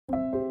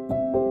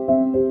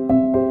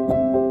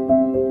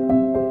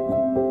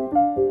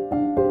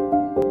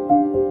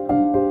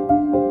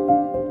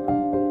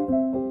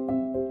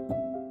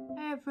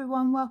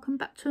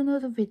back to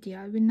another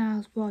video with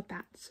nails by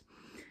Batz.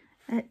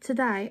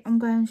 Today I'm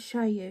going to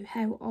show you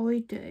how I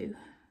do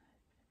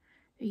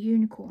a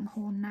unicorn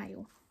horn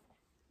nail.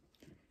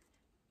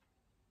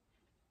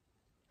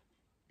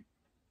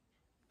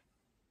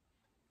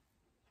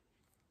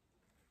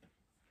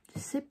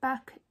 Just sit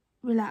back,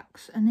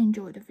 relax and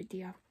enjoy the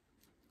video.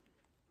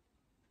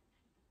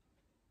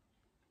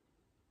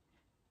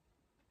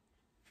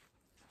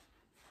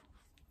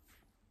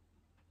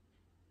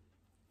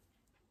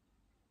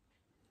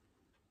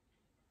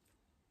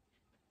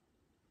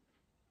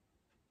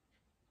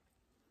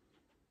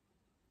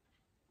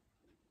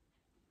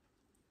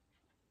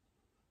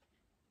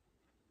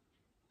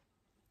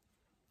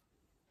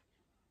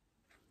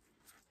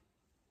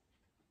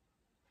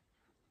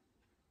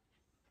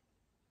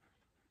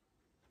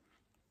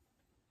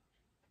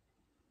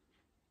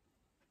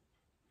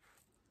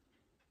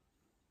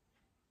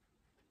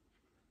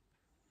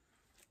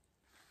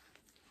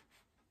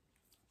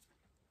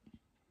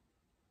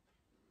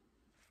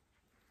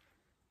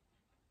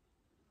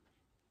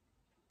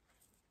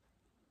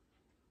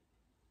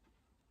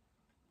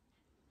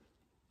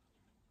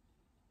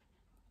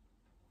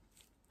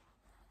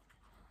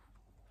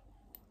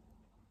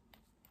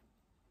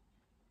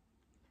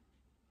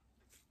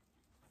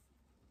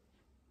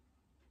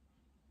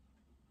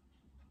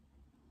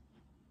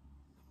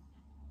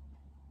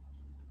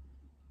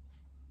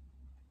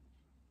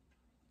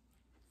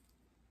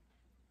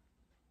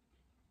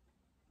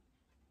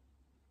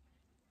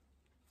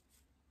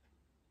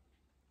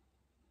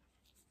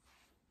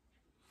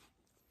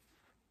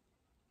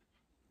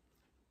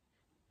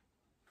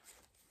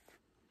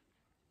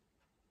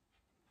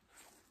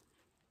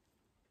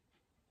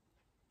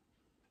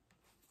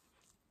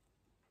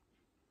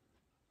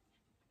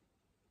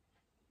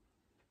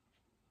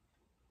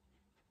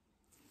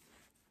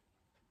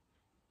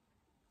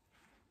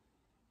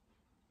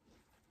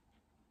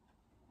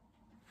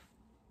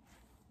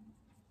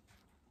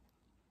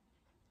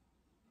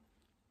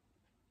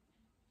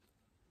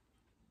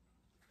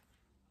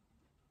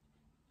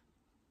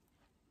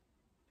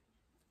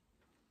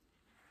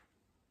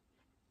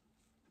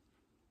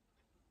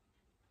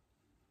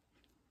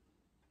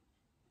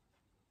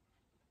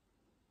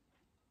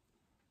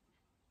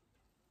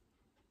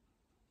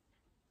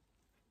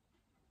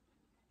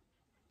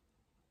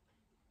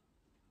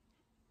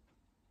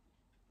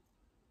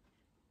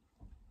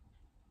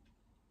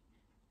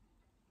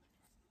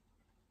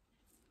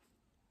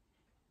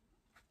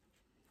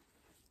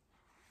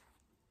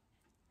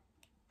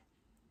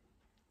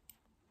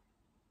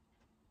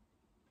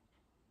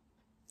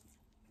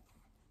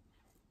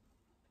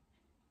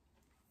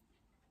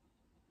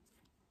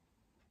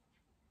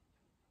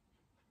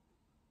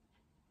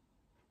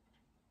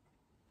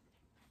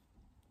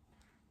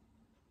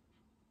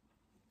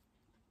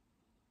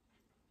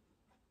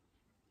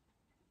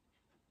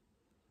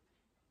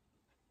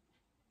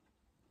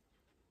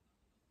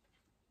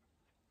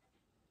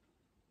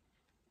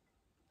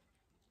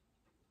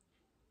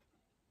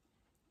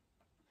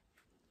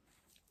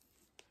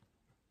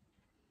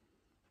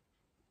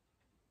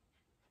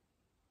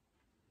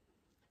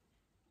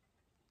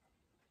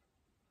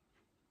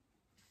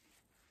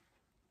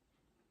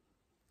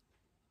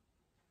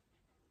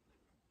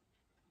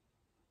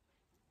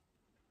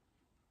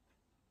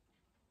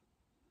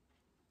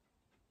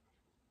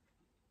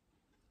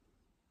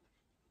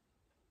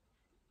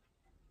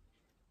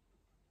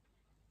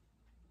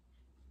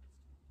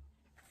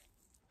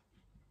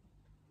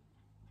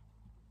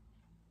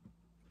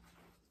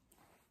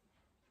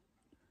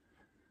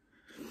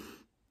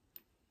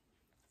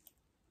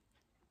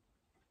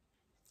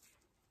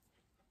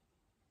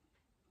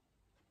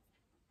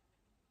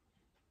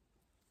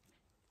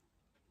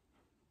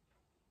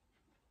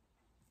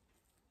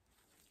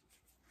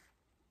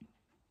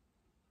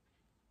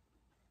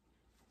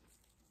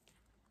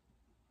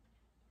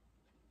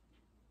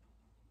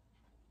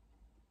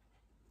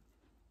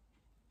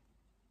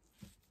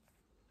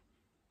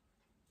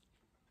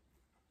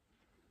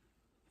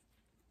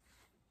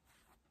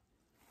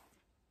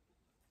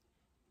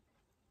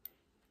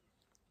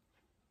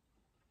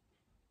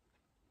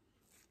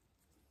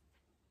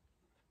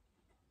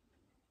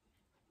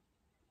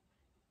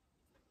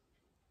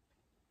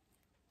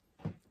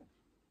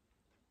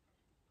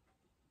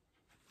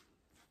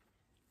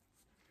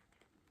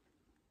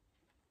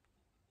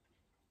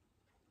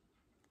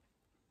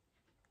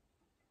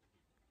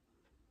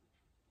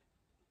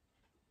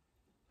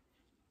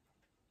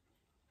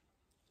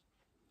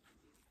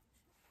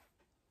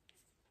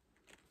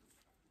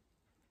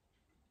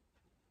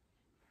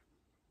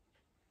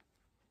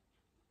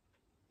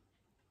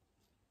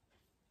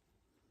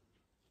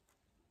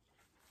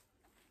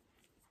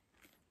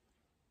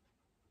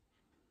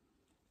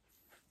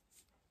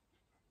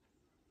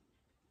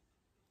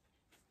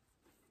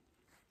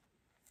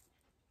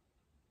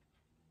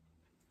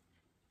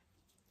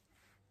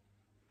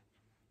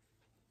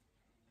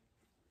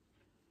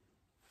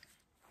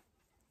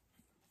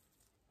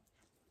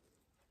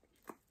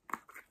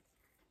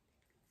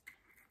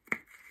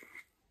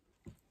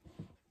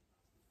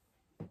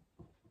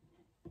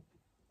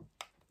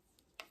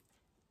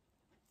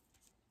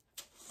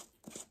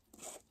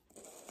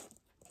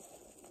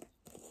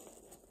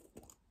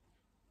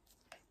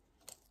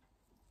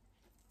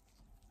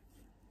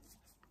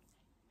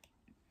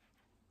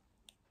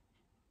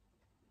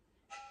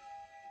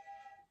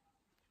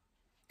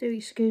 Do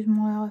excuse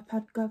my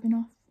iPad going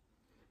off.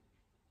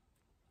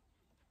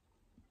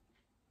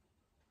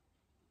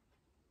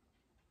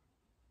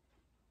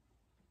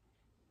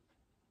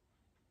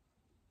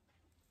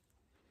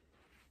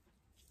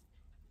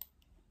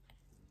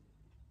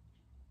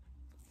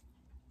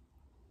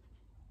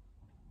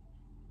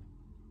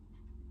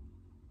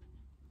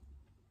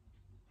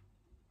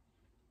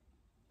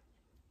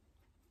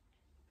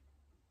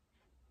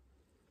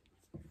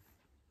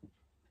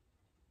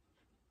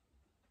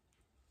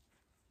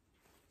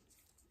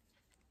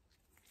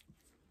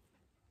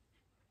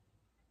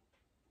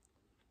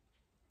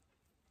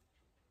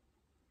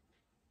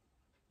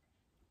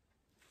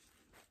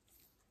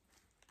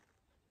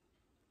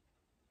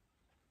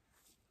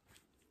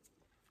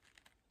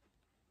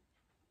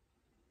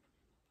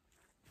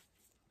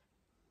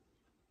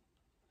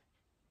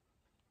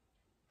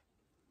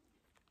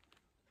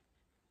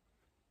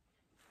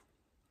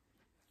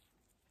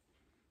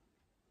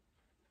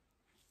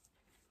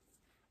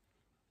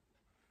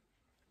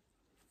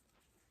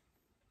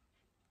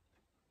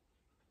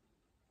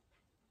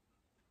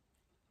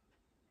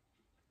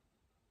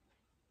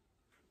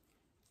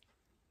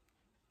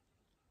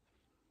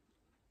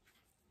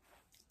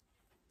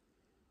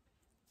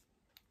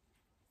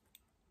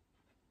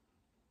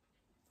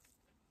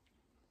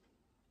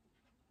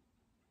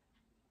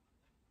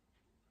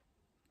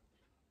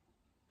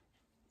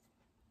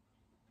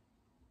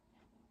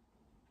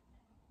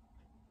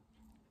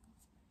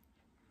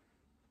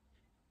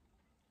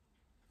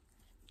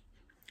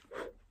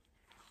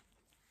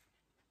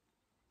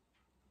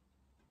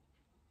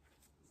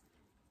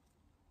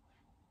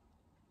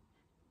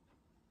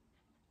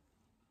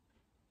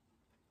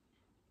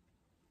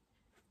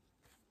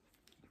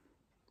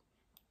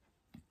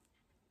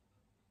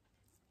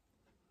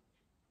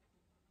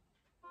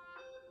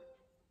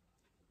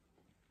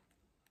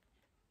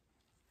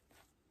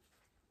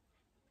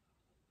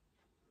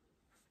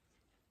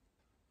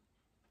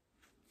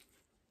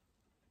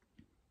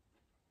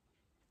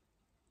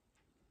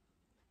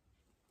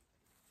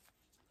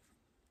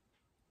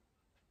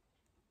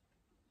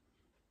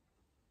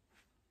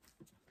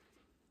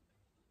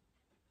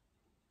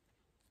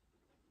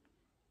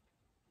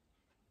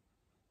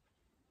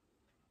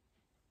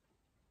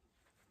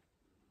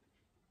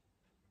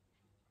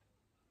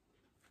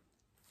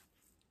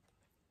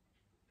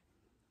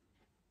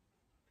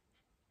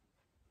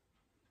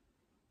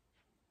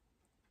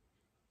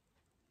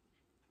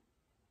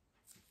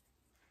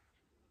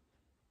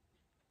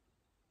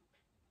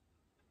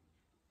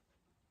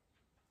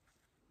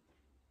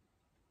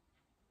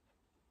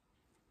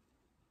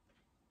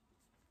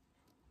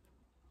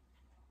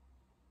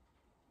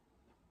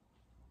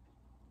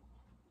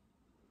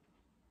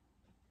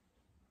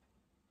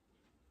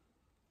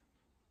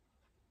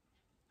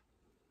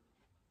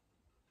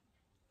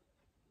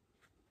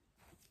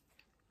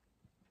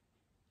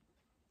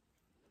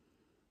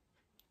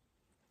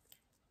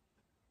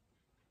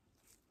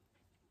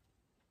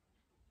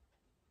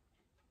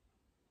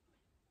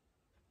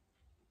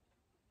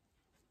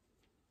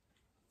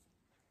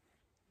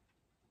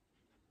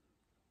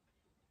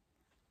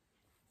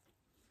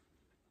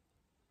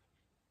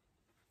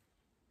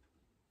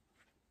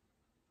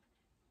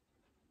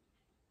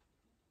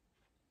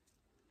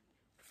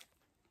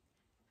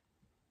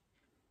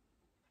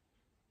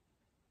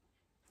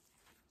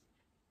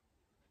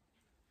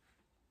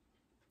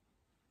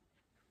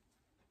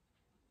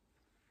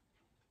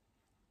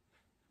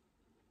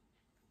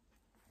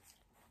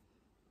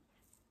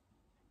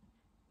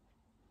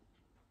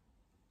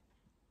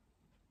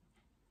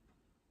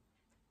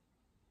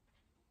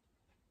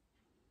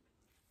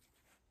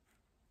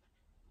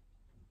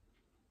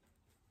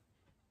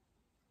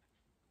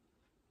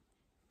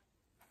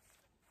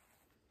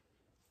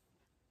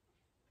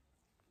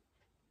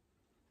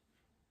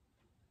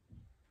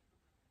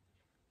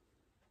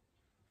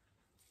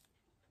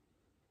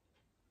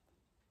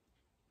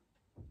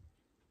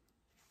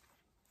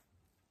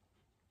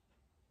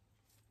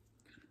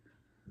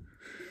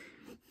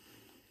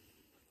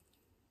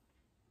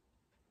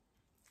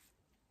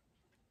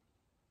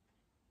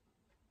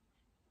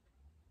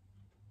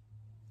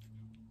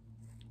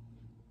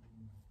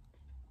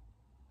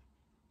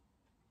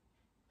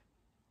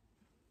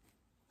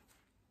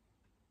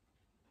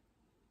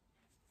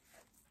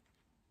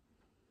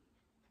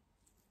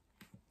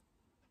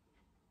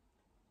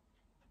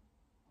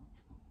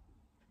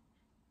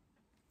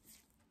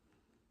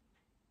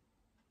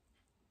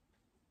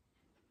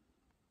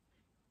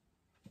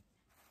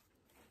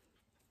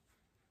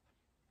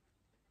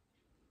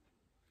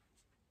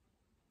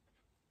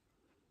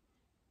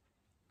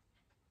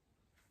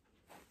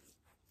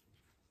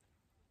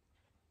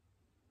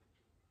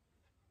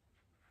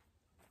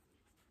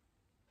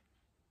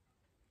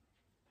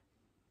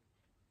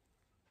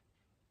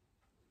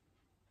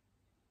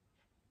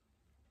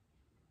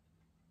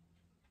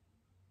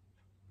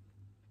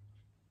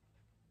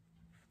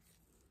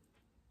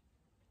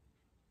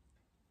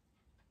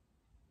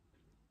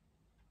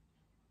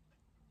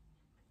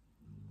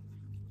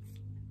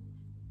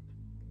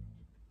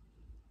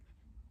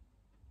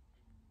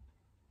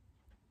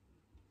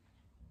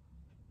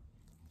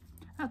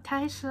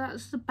 Okay, so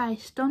that's the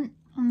base done.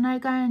 I'm now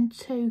going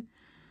to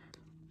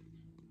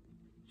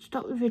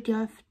stop the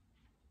video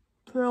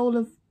for all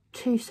of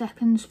 2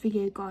 seconds for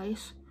you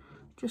guys,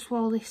 just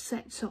while this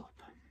sets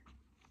up.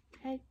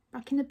 Okay,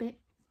 back in a bit.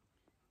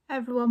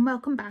 Everyone,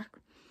 welcome back.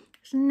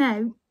 So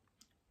now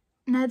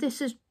this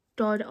is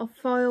dried, I've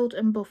filed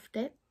and buffed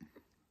it.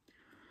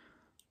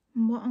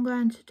 And what I'm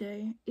going to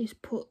do is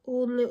put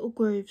all the little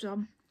grooves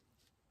on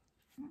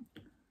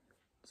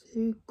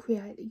to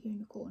create the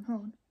unicorn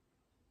horn.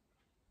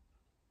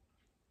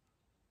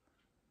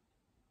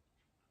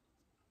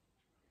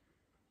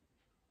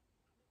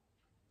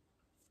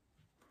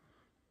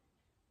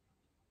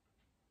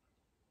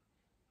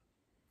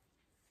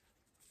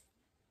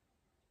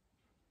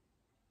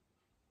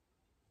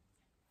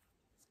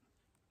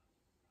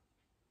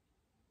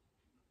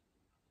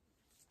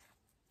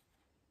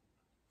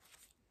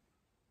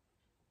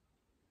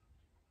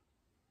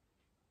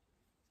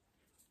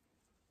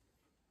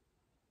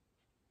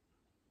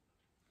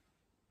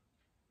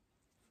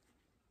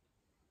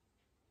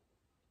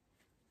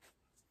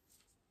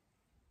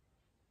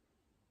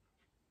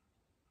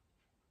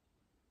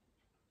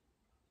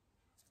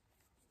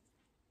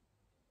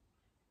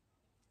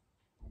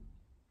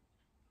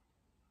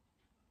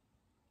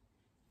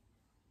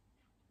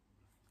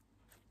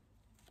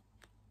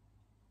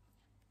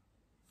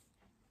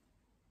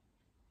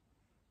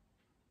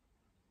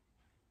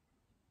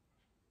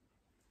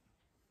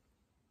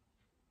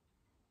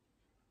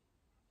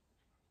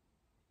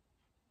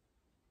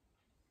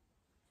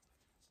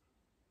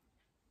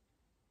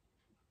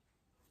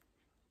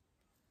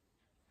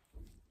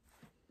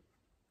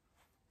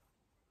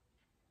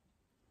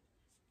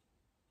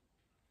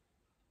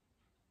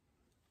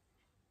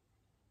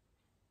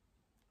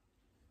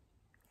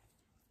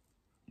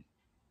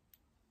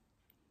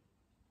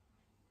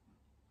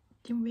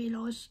 Didn't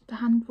realise the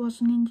hand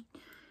wasn't in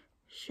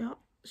shot,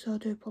 so I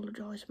do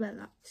apologise about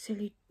that.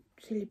 Silly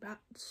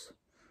bats.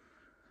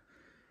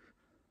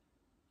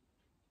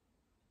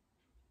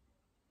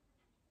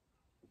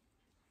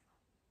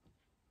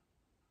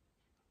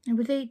 And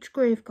with each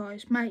groove,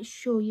 guys, make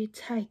sure you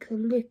take the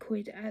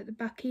liquid out the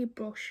back of your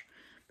brush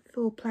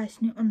before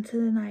placing it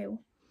onto the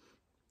nail.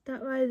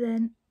 That way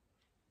then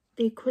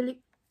the acrylic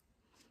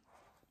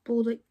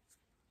ball that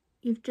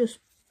you've just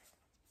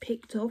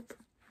picked up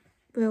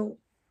will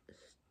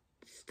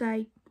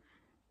stay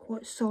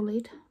quite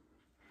solid,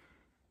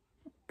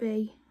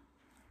 be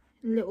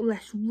a little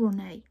less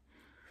runny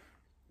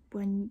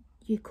when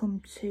you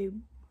come to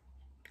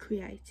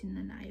creating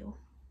the nail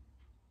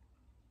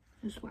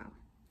as well.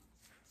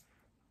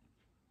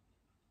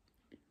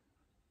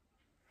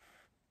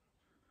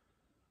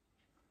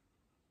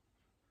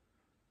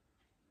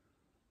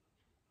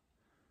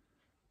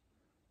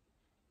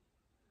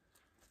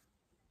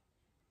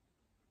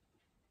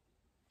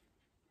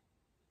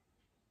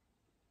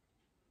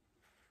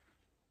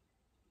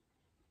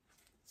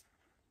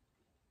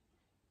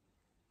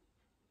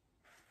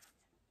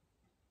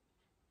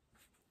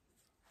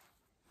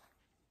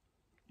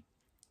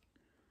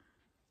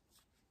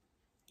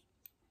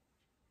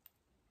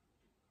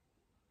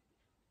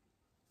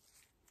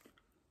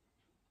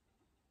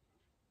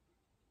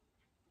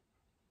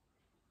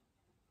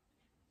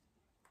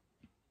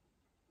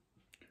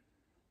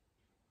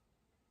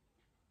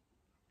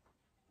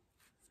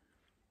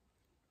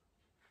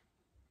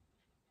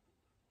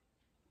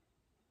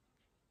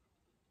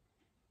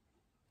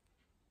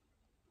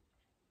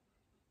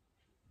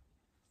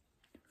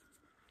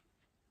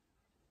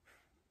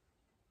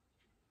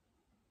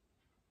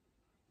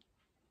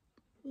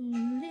 A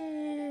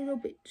little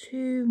bit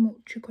too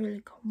much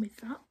acrylic on with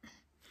that.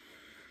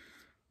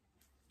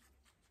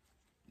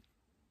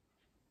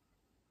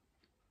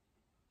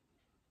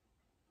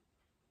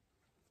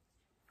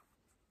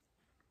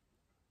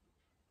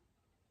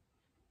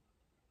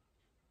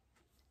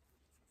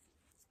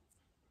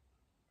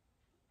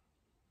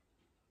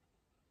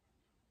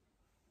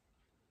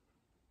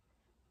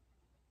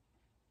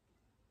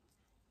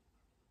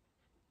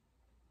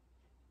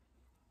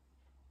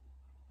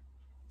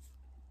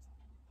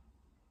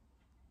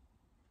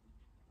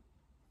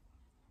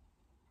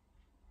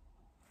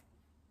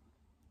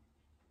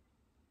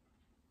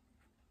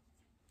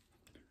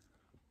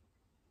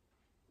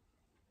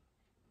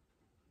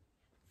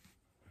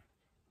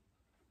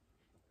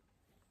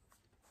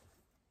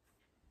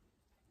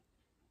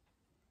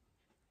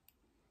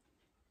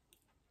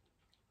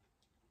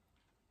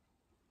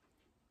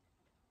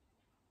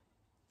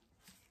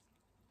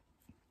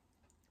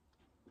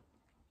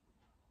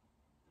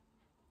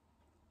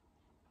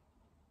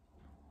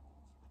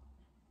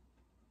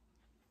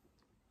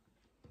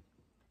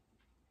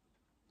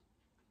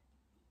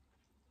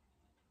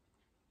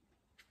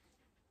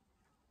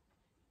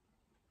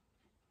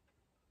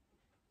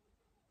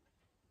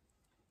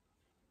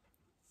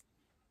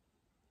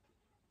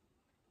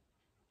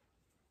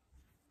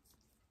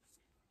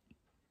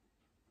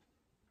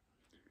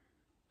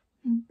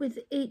 With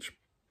each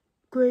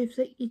groove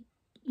that you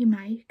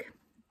make,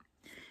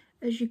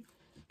 as you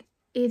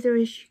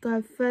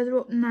go further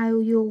up the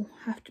nail, you'll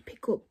have to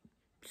pick up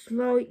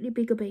slightly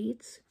bigger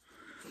beads,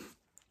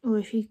 or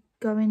if you're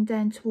going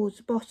down towards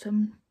the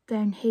bottom,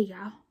 down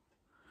here,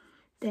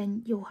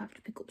 then you'll have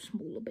to pick up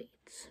smaller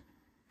beads.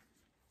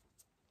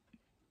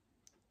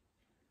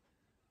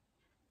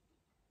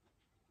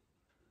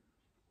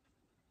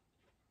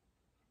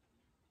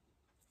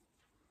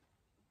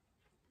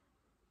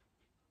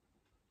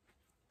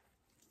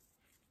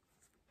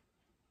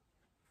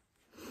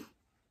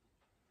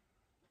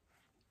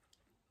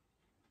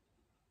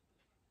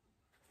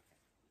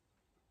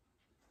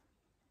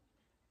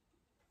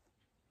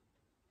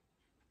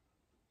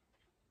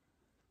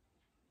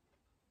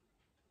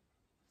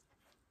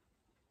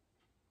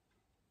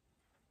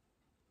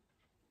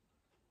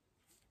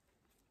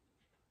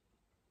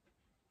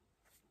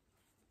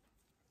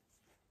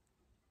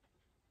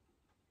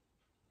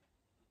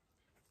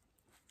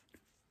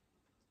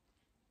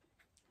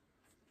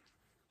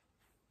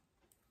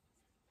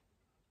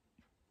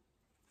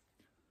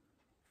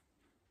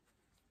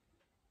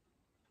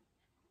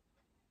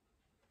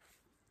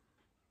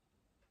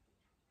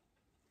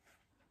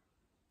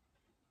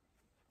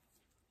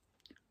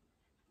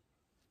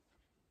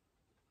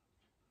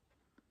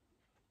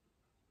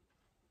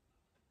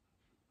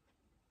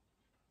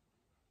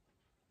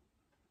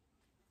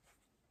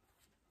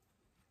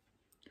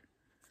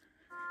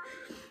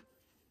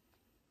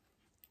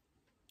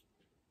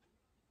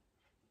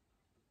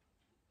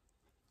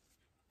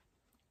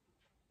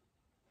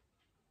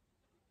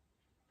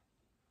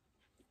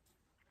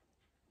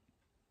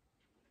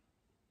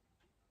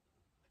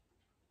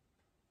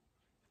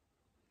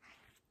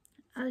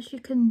 As you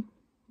can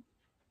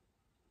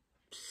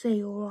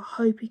see, or I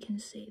hope you can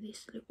see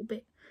this a little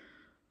bit,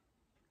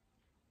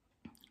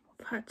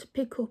 I've had to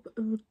pick up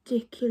a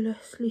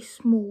ridiculously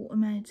small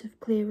amount of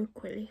clear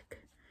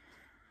acrylic,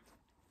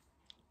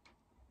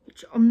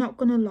 which I'm not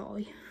gonna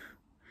lie,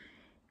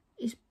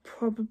 is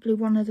probably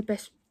one of the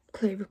best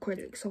clear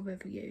acrylics I've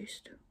ever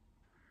used.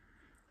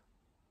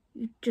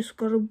 You've just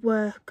got to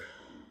work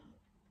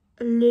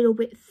a little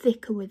bit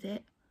thicker with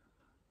it,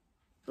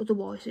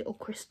 otherwise it'll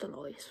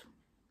crystallise.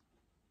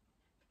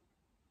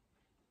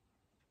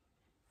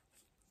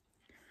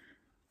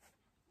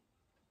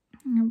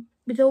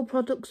 With all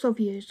products I've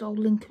used, I'll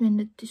link them in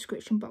the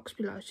description box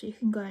below so you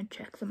can go and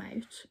check them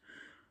out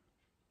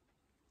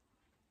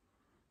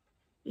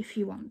if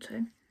you want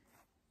to.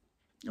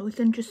 Or you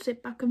can just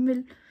sit back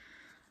and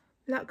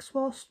relax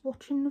whilst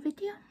watching the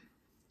video.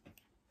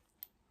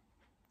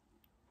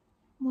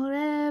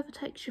 Whatever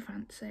takes your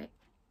fancy.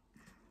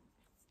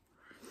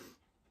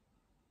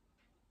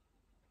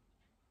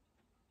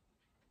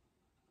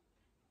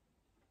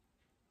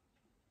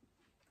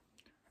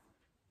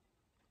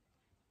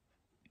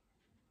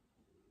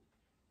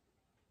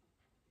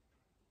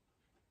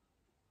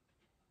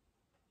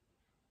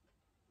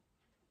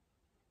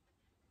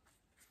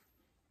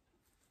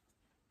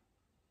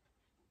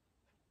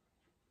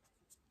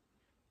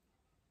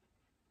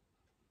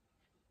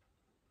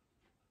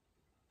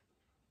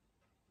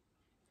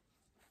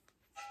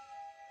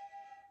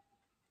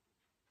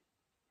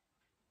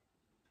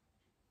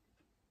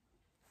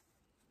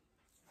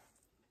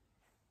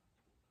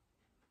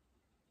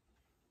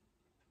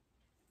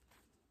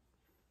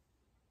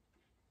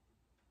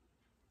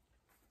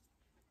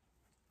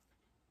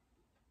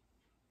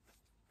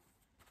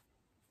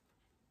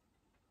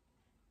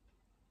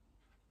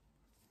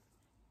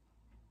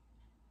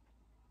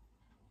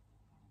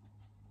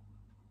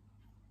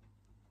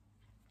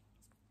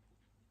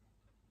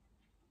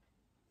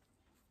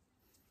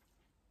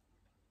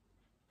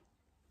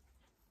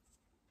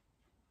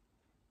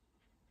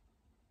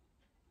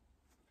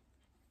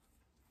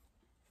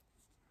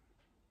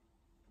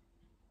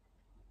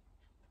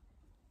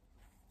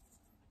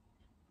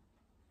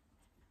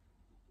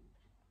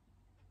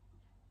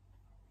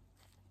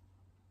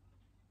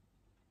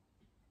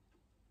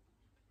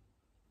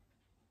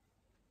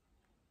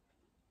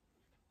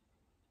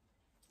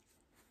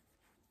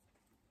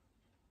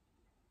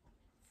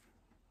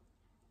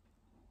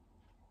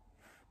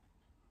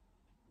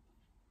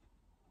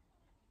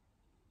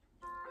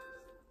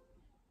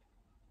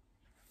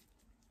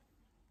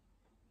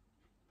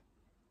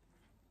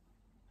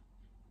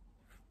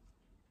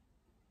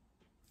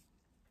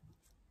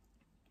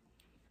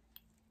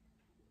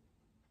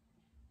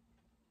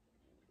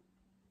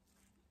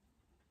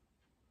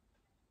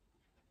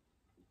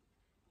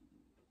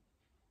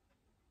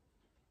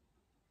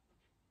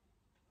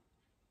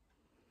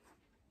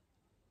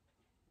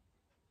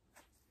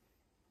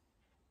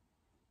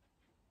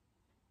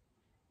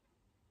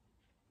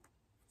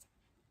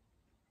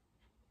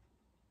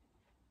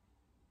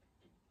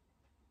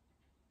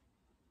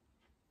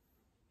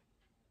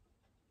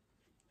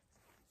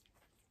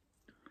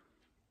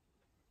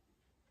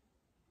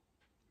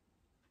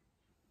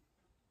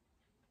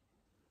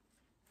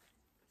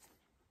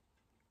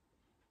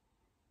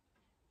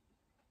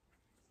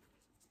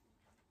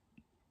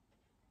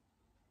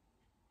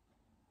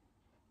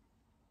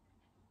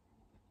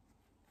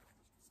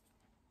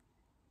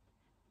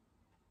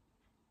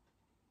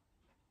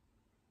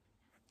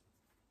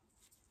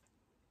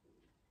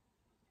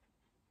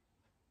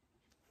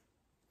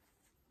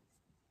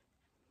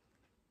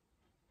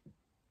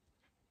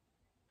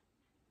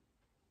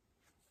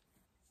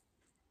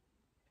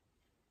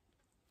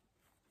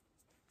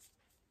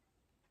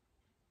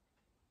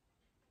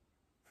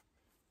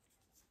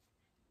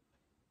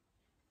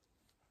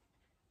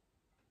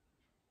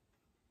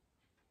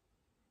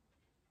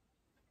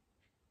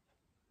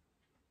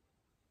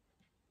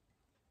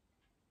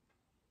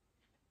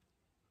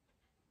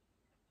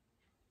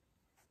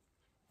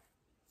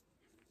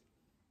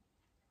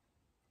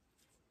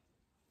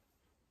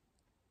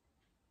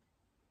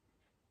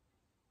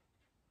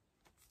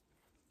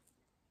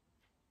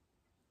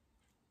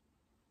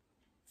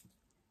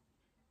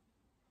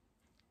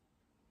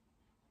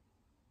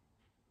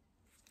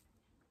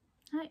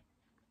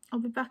 I'll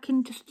be back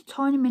in just a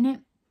tiny minute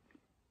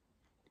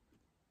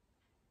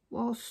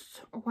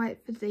whilst I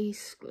wait for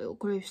these little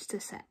grooves to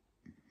set,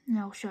 and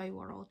I'll show you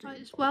what I'll do.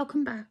 Right,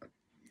 welcome back.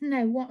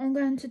 Now what I'm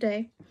going to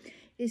do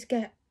is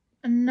get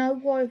a no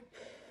wipe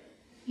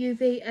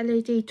UV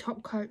LED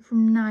top coat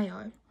from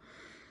Nayo.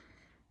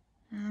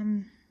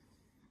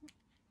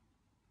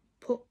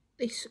 Put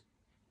this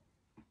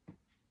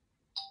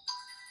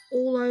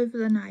all over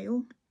the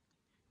nail,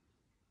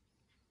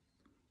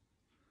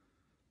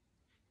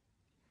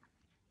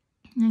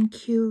 and then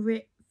cure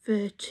it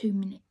for 2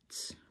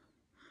 minutes.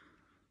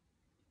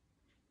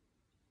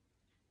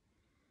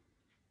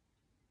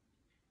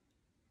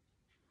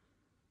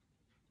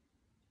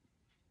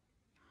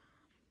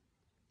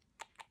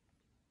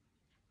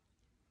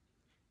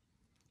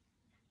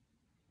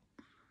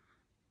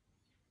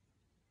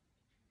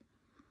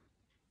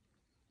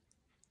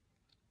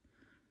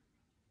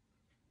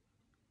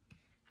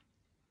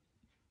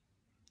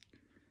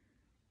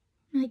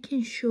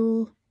 Making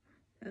sure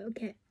that I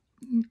get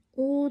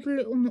all the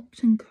little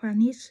nooks and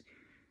crannies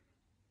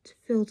to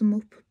fill them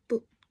up,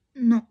 but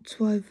not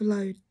to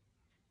overload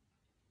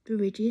the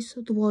ridges,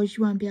 otherwise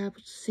you won't be able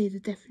to see the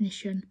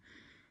definition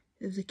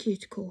of the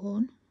cuticle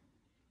horn.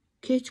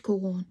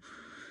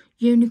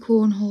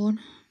 Unicorn horn.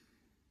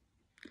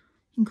 I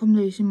think I'm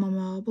losing my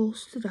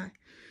marbles today.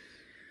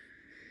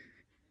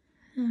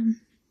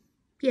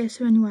 Yeah,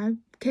 so anyway,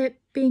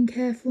 being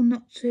careful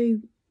not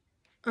to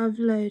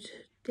overload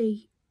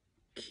the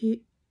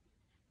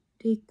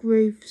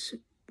grooves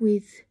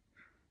with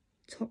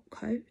top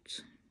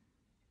coat.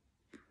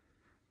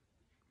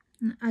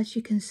 And as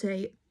you can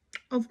see,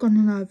 I've gone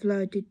and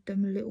overloaded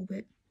them a little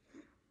bit.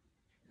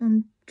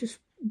 I'm just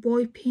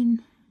wiping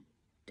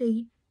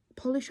the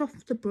polish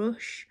off the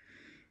brush,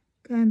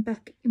 going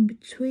back in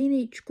between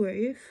each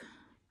groove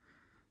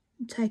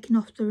and taking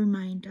off the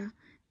remainder.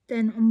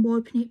 Then I'm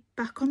wiping it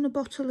back on the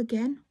bottle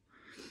again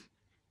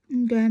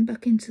and going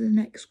back into the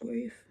next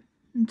groove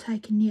and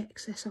taking the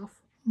excess off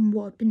and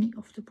wiping it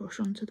off the brush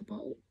onto the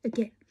bottle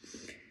again.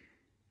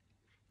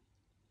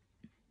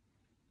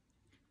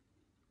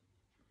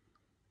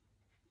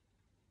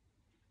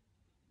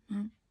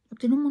 I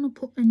didn't want to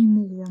put any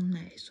more on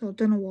there, so I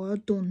don't know why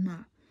I've done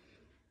that.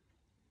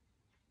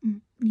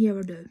 Yeah,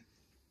 I do.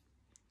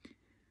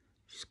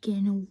 Just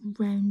getting all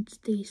around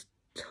these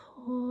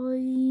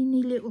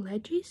tiny little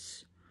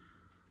edges.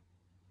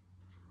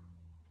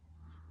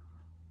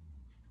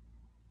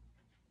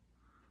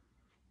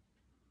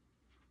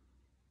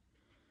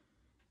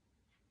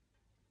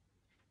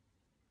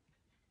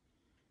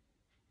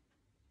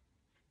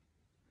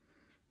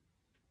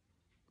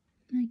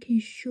 Making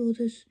sure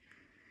there's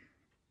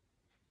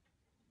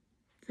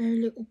very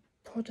little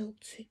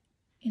product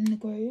in the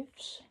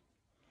grooves.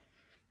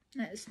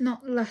 It's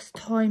not the last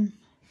time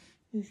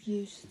we've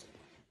used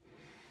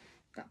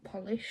that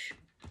polish.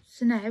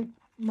 So now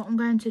what I'm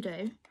going to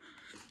do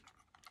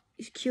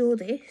is cure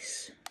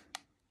this.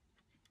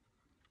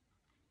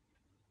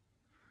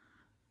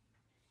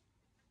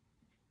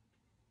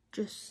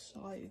 Just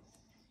so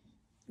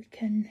we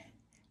can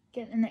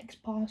get the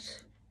next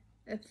part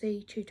of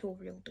the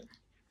tutorial done.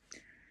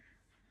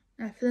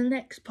 Now for the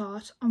next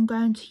part, I'm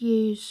going to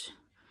use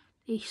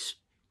this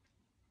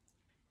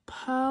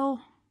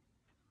pearl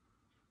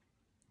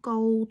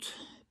gold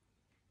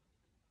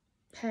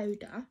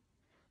powder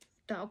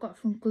that I got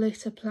from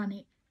Glitter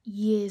Planet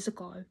years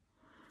ago.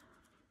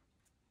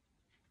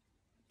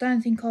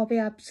 Don't think I'll be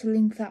able to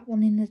link that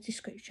one in the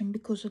description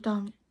because I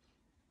don't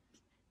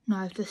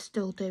know if they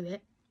still do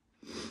it.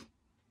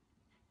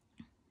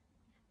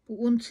 But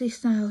once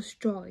this nail's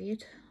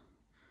dried,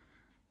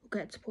 we'll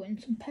get to putting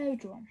some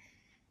powder on.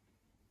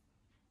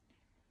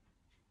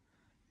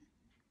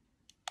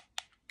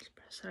 Let's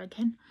press that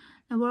again.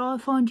 Now what I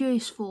find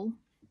useful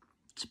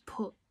to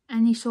put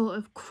any sort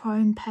of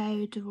chrome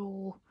powder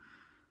or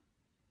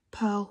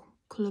pearl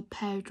coloured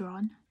powder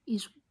on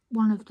is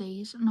one of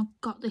these, and I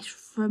got this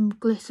from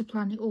Glitter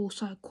Planet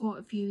also quite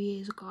a few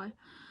years ago,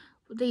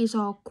 but these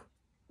are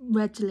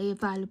readily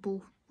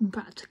available in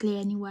practically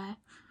anywhere.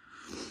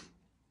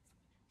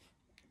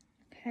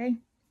 Okay,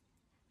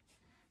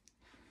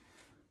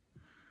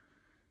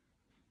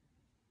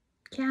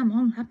 come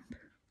on lamp,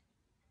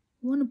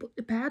 I want to put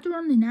the powder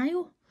on the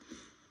nail.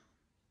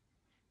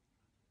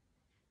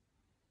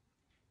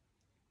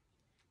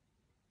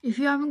 If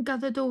you haven't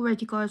gathered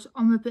already guys,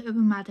 I'm a bit of a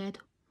madhead.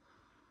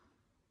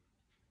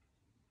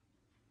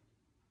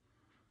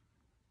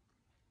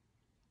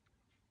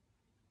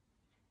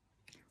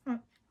 Right,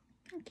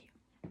 thank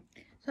you.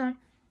 So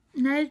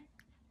now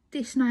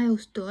this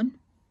nail's done,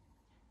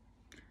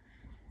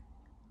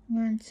 I'm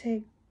going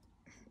to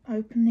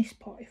open this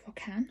pot if I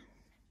can.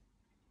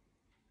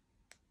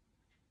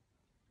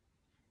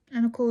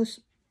 And of course,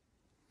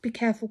 be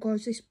careful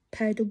guys, this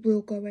powder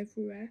will go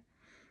everywhere.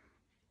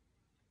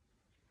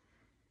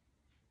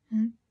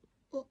 And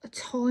a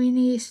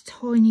tiniest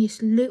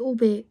little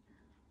bit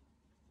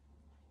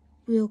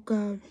will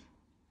go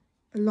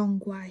a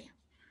long way.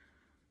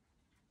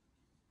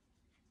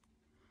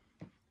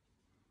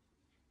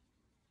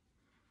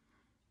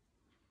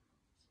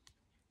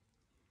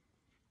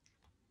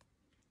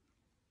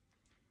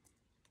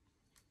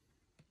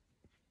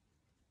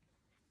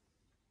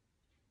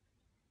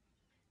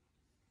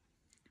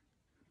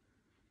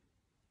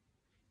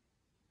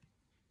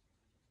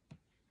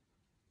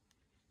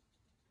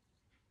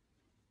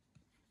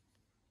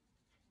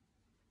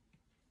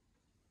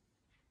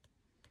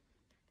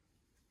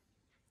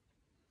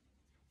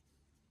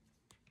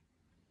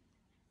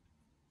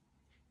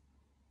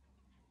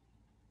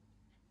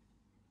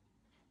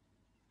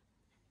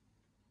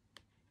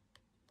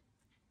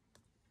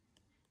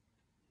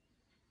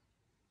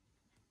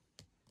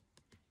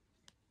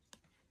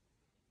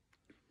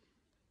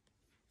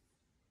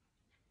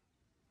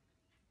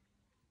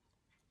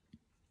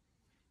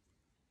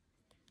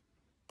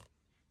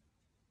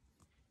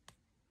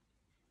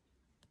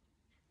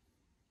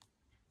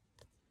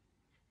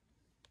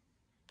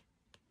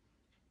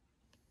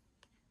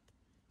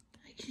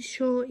 making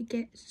sure it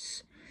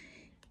gets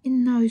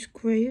in those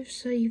grooves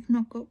so you've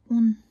not got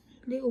one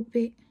little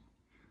bit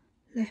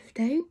left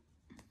out.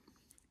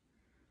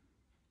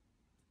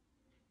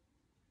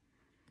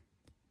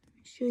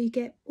 Make sure you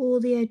get all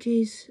the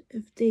edges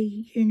of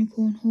the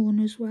unicorn horn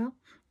as well.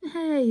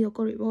 Hey, I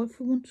got it right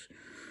for once.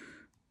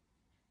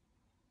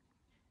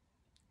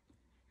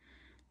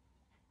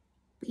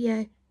 But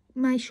yeah,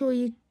 make sure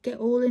you get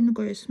all in the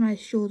grooves, make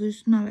sure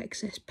there's no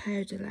excess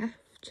powder left.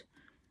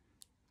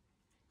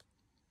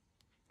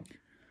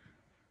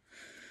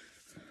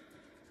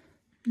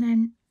 And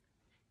then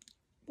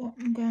what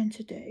I'm going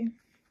to do,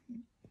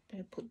 I'm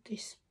going to put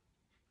this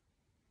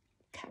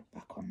cap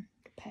back on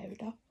the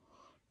powder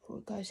before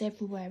it goes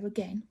everywhere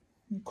again.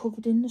 I'm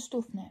covered in the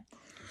stuff now.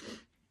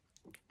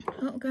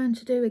 What I'm going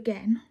to do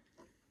again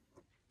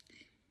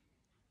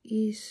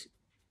is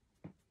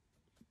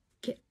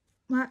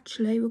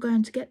we're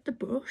going to get the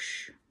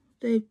brush,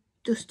 the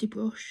dusty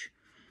brush,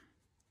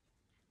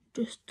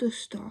 just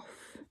dust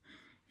off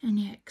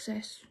any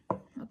excess.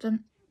 I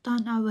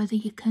don't know whether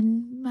you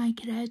can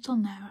make it out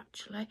on there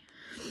actually,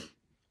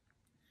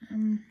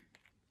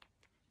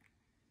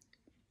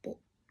 but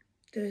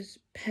there's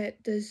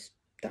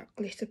that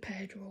glitter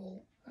powder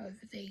all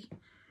over the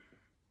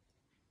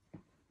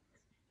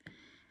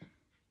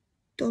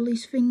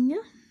dolly's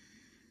finger.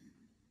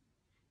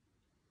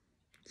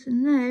 So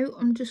now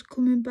I'm just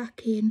coming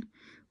back in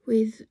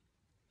with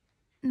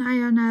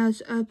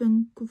Nail's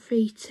Urban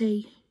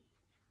Graffiti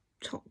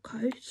top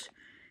coat.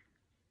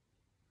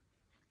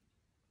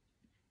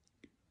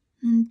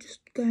 And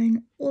just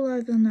going all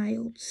over the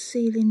nail,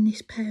 sealing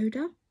this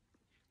powder.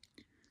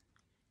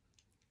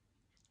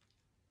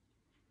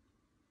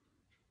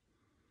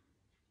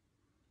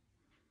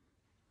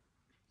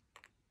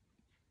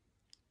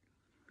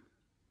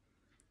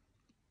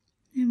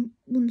 And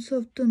once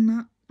I've done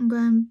that, I'm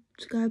going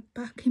to go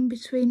back in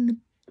between the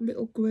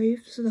little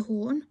grooves of the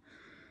horn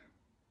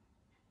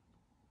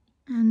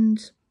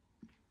and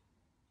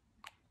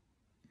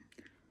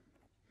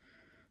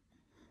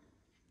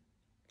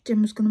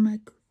Gemma's going to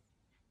make a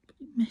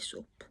mess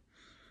up.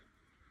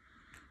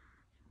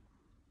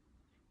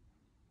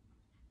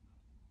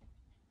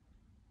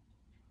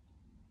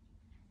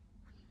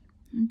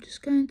 I'm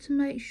just going to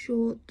make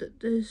sure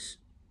that there's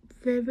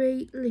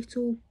very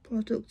little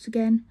product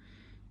again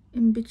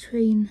in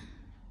between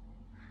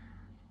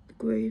the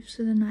grooves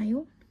of the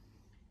nail,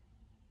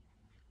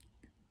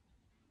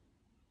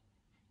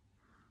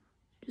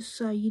 just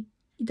so you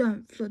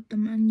don't flood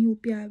them and you'll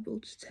be able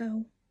to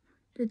tell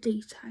the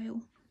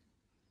detail.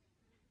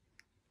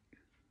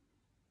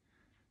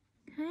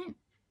 Okay,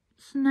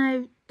 so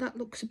now that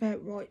looks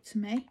about right to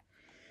me.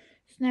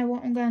 So now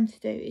what I'm going to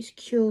do is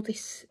cure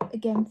this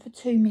again for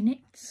 2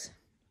 minutes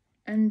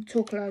and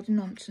talk a load of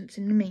nonsense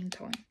in the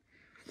meantime.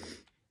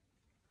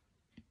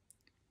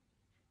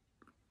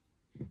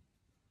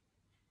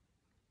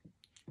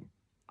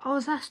 I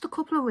was asked a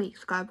couple of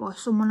weeks ago by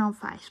someone on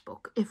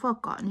Facebook if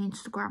I've got an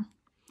Instagram.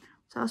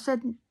 So I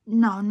said,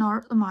 no,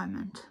 not at the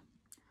moment.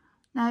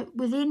 Now,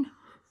 within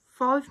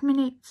 5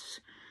 minutes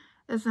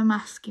of them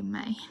asking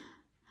me,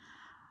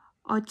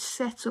 I'd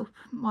set up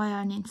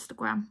my own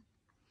Instagram.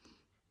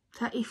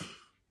 So if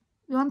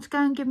you want to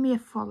go and give me a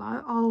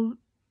follow, I'll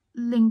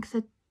link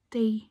put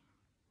the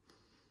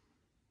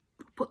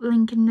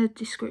link in the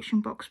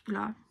description box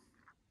below.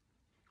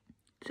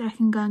 So you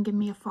can go and give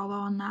me a follow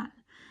on that.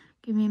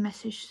 Give me a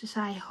message to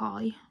say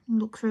hi and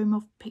look through my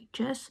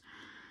pictures.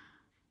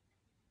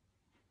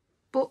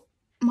 But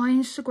my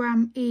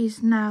Instagram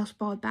is Nails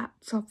by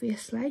Batz,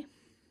 obviously.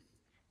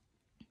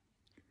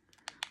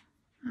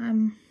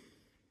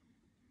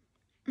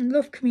 I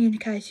love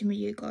communicating with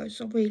you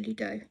guys, I really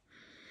do.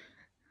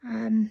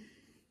 And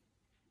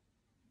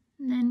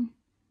then,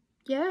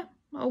 yeah,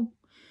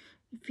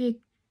 if you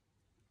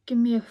give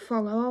me a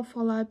follow, I'll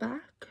follow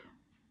back.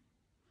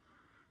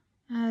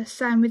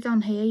 Same with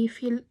on here.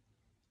 If you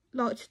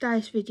like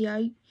today's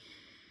video,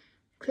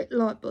 click the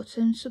like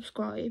button,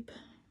 subscribe,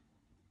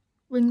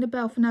 ring the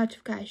bell for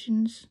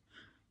notifications,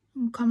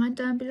 and comment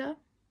down below.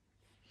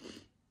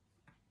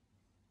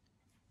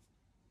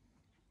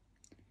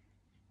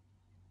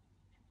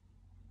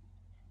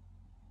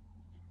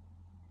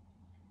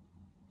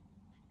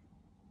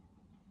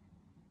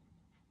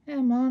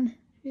 Come on,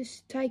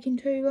 it's taking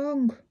too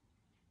long.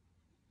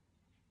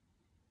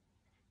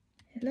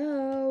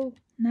 Hello,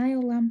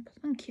 nail lamp,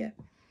 thank you.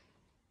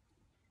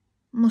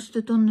 Must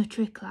have done the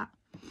trick, that.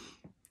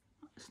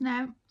 So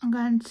now I'm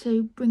going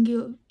to bring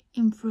you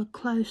in for a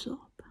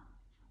close-up.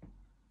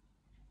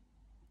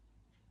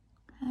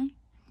 Okay.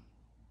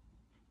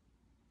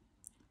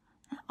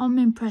 I'm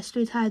impressed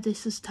with how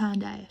this has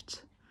turned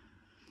out.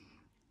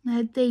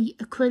 Now the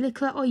acrylic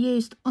that I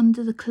used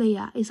under the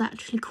clear is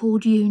actually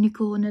called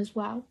Unicorn as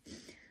well.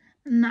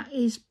 And that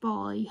is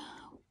by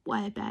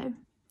By Batz.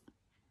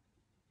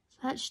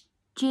 So that's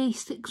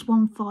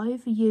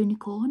G615, a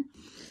unicorn.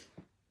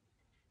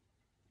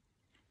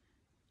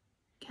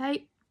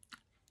 Okay,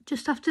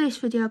 just after this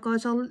video,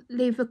 guys, I'll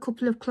leave a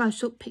couple of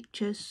close-up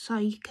pictures so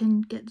you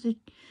can get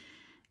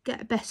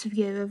a better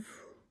view of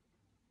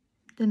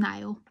the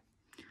nail.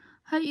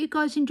 Hope you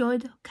guys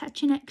enjoyed.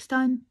 Catch you next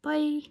time.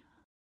 Bye.